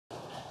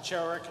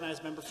Chair will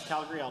recognize member for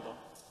Calgary Elbow.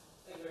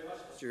 Thank you very much,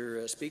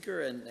 Mr.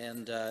 Speaker,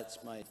 and it's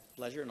my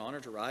pleasure and honour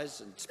to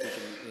rise and speak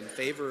in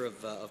favour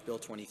of Bill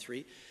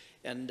 23.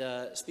 And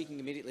speaking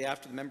immediately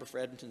after the member for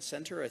Edmonton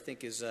Centre, I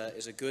think is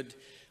a good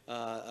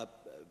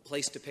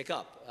place to pick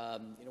up.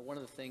 One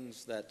of the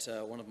things that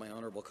one of my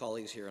honourable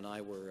colleagues here and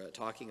I were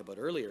talking about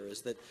earlier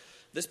is that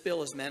this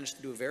bill has managed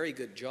to do a very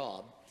good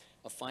job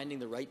of finding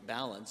the right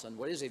balance on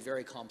what is a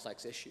very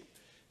complex issue.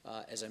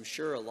 As I'm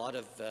sure a lot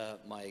of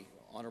my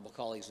honourable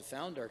colleagues have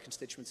found, our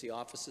constituency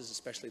offices,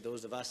 especially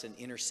those of us in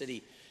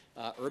inner-city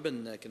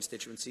urban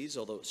constituencies,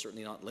 although it's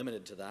certainly not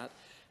limited to that,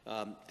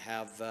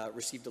 have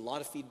received a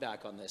lot of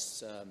feedback on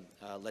this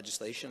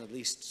legislation, at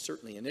least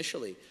certainly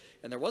initially,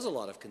 and there was a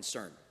lot of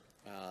concern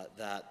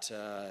that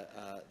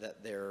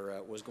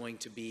there was going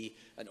to be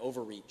an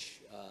overreach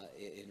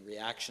in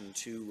reaction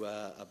to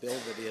a bill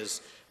that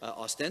is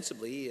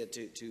ostensibly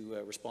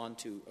to respond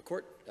to a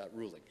court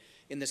ruling.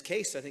 In this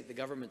case, I think the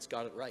government's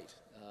got it right.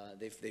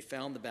 They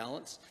found the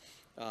balance,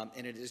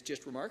 and it is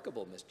just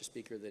remarkable, Mr.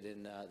 Speaker, that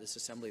in this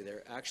Assembly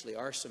there actually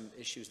are some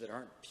issues that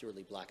aren't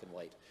purely black and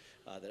white,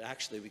 that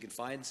actually we can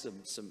find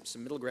some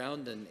middle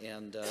ground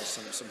and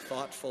some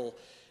thoughtful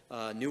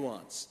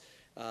nuance.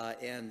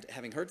 And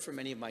having heard from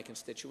many of my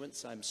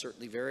constituents, I'm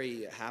certainly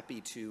very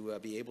happy to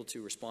be able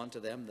to respond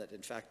to them that,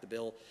 in fact, the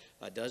bill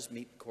does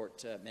meet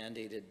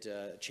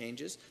court-mandated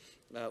changes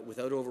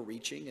without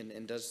overreaching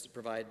and does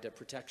provide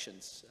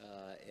protections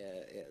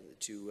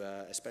to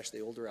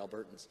especially older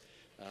Albertans.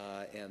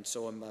 And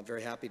so I'm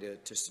very happy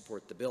to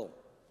support the bill.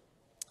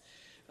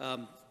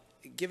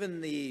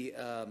 Given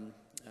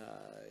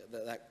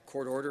that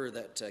court order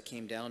that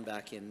came down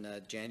back in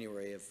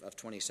January of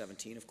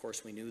 2017, of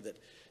course, we knew that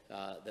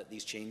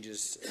these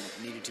changes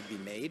needed to be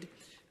made,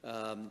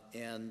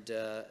 and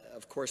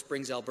of course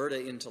brings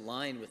Alberta into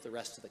line with the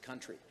rest of the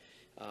country.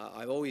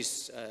 I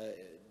always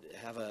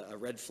have a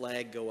red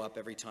flag go up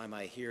every time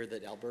I hear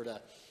that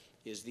Alberta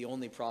is the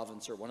only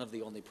province or one of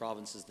the only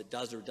provinces that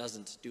does or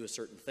doesn't do a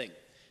certain thing.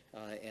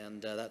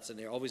 And that's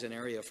always an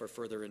area for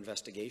further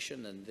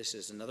investigation, and this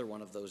is another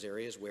one of those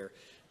areas where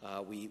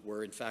we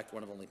were in fact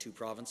one of only 2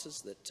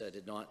 provinces that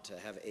did not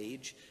have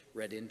age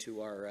read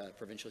into our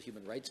Provincial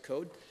Human Rights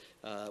Code.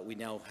 We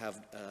now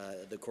have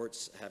the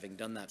courts having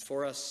done that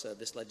for us.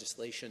 This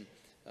legislation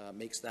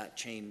makes that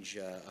change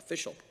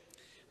official.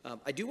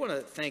 I do want to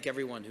thank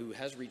everyone who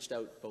has reached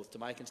out both to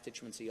my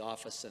constituency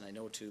office and I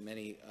know to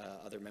many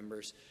other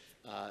members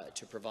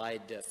to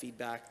provide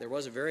feedback. There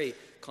was a very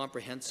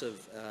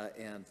comprehensive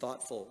and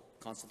thoughtful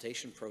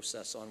consultation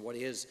process on what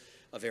is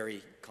a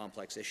very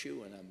complex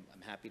issue, and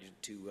I'm happy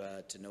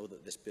to know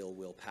that this bill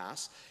will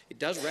pass. It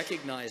does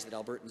recognize that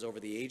Albertans over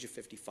the age of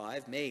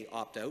 55 may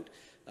opt out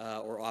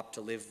or opt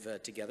to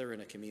live together in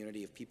a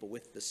community of people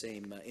with the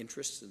same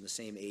interests and the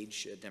same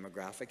age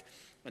demographic,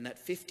 and that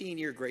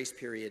 15-year grace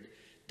period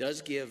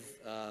does give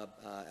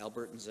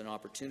Albertans an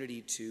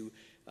opportunity to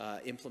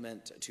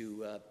implement,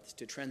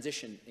 to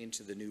transition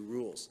into the new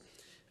rules.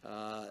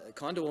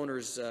 Condo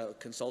owners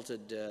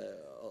consulted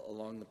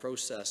along the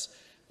process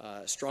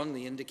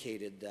strongly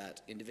indicated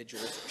that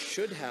individuals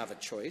should have a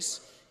choice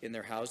in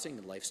their housing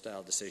and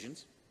lifestyle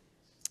decisions.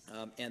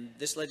 And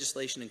this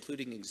legislation,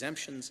 including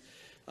exemptions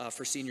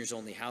for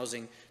seniors-only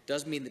housing,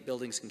 does mean that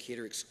buildings can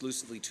cater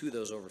exclusively to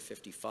those over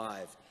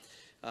 55.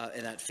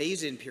 And that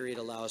phase-in period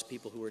allows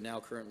people who are now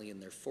currently in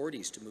their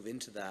 40s to move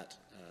into that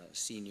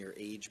senior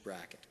age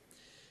bracket.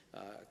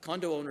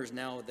 Condo owners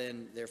now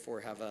then therefore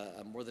have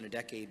more than a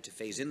decade to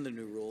phase in the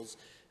new rules,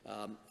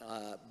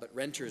 but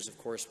renters, of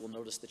course, will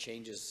notice the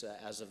changes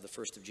as of the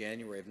 1st of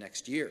January of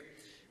next year.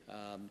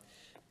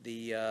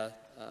 The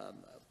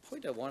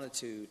point I wanted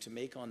to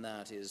make on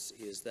that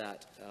is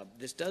that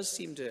this does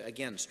seem to,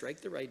 again,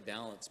 strike the right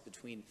balance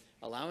between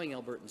allowing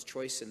Albertans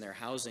choice in their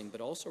housing,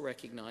 but also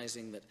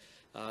recognizing that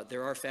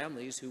there are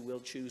families who will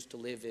choose to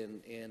live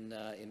in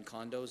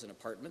condos and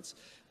apartments.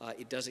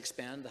 It does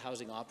expand the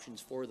housing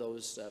options for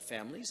those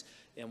families,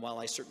 and while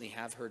I certainly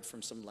have heard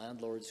from some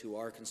landlords who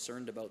are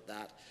concerned about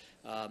that,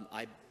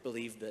 I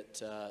believe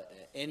that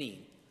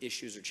any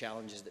issues or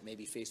challenges that may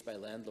be faced by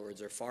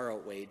landlords are far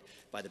outweighed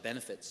by the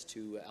benefits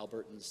to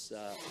Albertans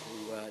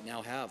who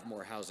now have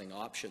more housing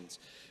options,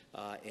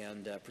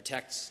 and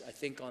protects, I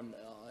think,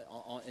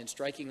 in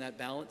striking that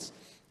balance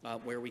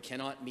where we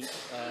cannot meet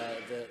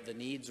the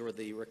needs or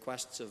the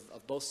requests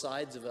of both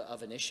sides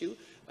of an issue.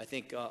 I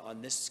think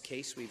on this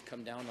case we've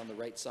come down on the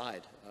right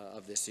side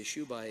of this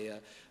issue by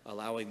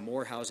allowing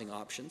more housing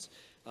options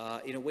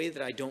in a way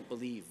that I don't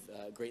believe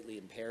greatly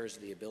impairs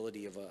the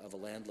ability of a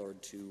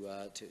landlord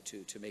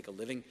to make a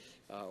living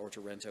or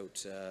to rent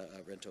out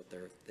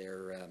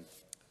their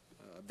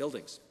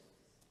buildings.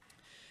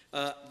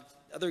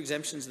 Other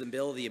exemptions in the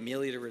bill, the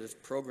ameliorative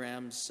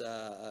programs,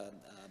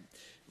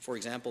 for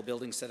example,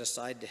 buildings set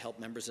aside to help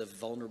members of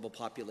vulnerable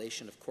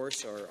population, of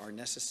course, are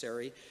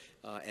necessary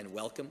and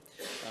welcome.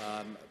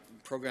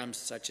 Programs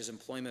such as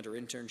employment or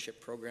internship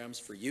programs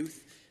for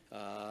youth.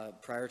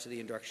 Prior to the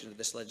introduction of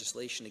this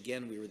legislation,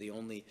 again, we were the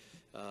only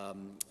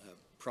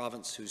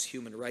province whose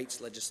human rights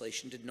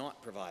legislation did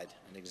not provide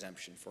an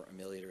exemption for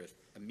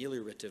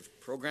ameliorative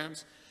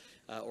programs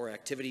or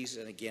activities,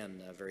 and again,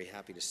 very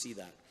happy to see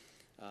that.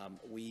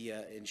 We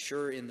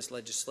ensure in this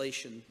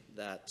legislation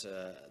that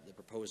the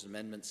proposed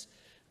amendments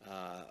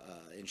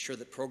ensure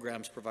that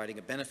programs providing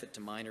a benefit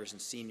to minors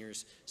and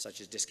seniors, such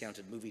as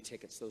discounted movie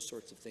tickets, those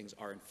sorts of things,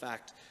 are in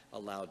fact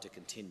allowed to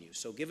continue.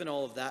 So given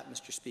all of that,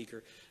 Mr.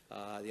 Speaker,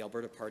 the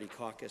Alberta Party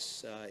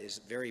Caucus is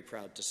very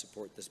proud to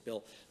support this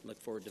bill and look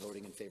forward to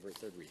voting in favour at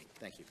third reading.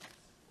 Thank you.